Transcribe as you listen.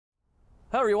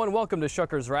Hello everyone, welcome to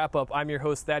Shuckers Wrapup. I'm your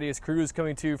host Thaddeus Cruz,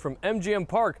 coming to you from MGM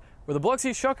Park, where the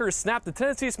Biloxi Shuckers snapped the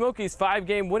Tennessee Smokies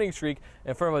 5-game winning streak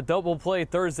in front of a double-play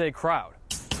Thursday crowd.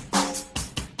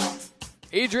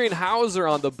 Adrian Hauser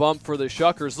on the bump for the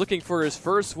Shuckers, looking for his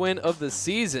first win of the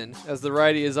season as the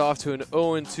righty is off to an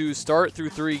 0-2 start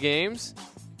through 3 games.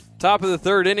 Top of the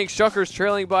third inning, Shuckers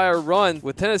trailing by a run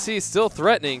with Tennessee still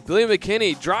threatening. Billy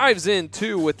McKinney drives in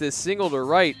 2 with this single to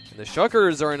right, and the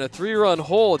Shuckers are in a 3-run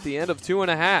hole at the end of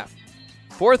 2.5.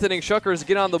 Fourth inning, Shuckers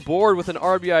get on the board with an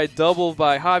RBI double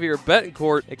by Javier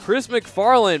Betancourt, and Chris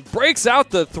McFarland breaks out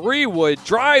the 3-wood,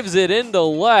 drives it into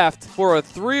left for a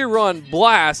 3-run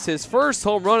blast, his first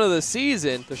home run of the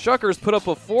season. The Shuckers put up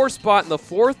a 4-spot in the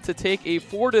fourth to take a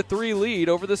 4-3 lead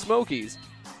over the Smokies.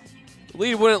 The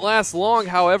lead wouldn't last long,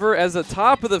 however, as the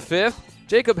top of the fifth,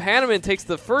 Jacob Hanneman takes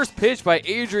the first pitch by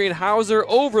Adrian Hauser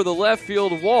over the left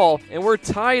field wall, and we're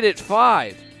tied at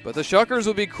 5. But the Shuckers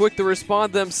will be quick to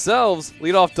respond themselves.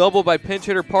 Leadoff double by pinch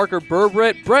hitter Parker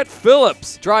Burbrett. Brett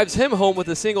Phillips drives him home with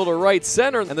a single to right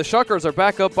center, and the Shuckers are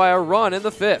back up by a run in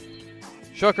the 5th.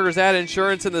 Shuckers add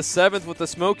insurance in the 7th with the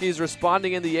Smokies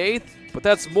responding in the 8th, but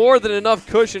that's more than enough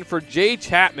cushion for Jaye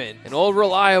Chapman. An old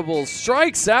reliable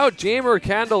strikes out Jamer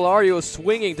Candelario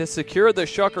swinging to secure the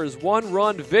Shuckers'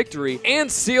 1-run victory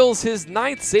and seals his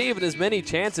 9th save in as many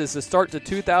chances to start the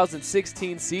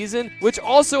 2016 season, which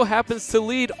also happens to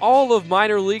lead all of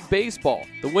minor league baseball.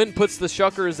 The win puts the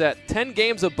Shuckers at 10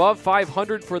 games above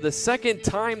 500 for the second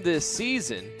time this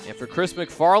season. And for Chris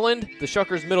McFarland, the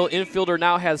Shuckers' middle infielder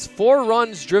now has 4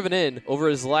 runs driven in over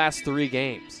his last 3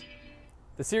 games.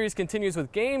 The series continues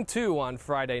with Game 2 on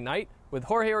Friday night, with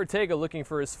Jorge Ortega looking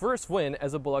for his first win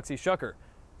as a Biloxi Shucker.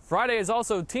 Friday is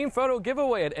also Team Photo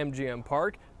Giveaway at MGM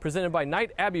Park, presented by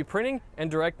Knight Abbey Printing and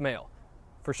Direct Mail.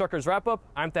 For Shuckers Wrap Up,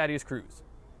 I'm Thaddeus Cruz.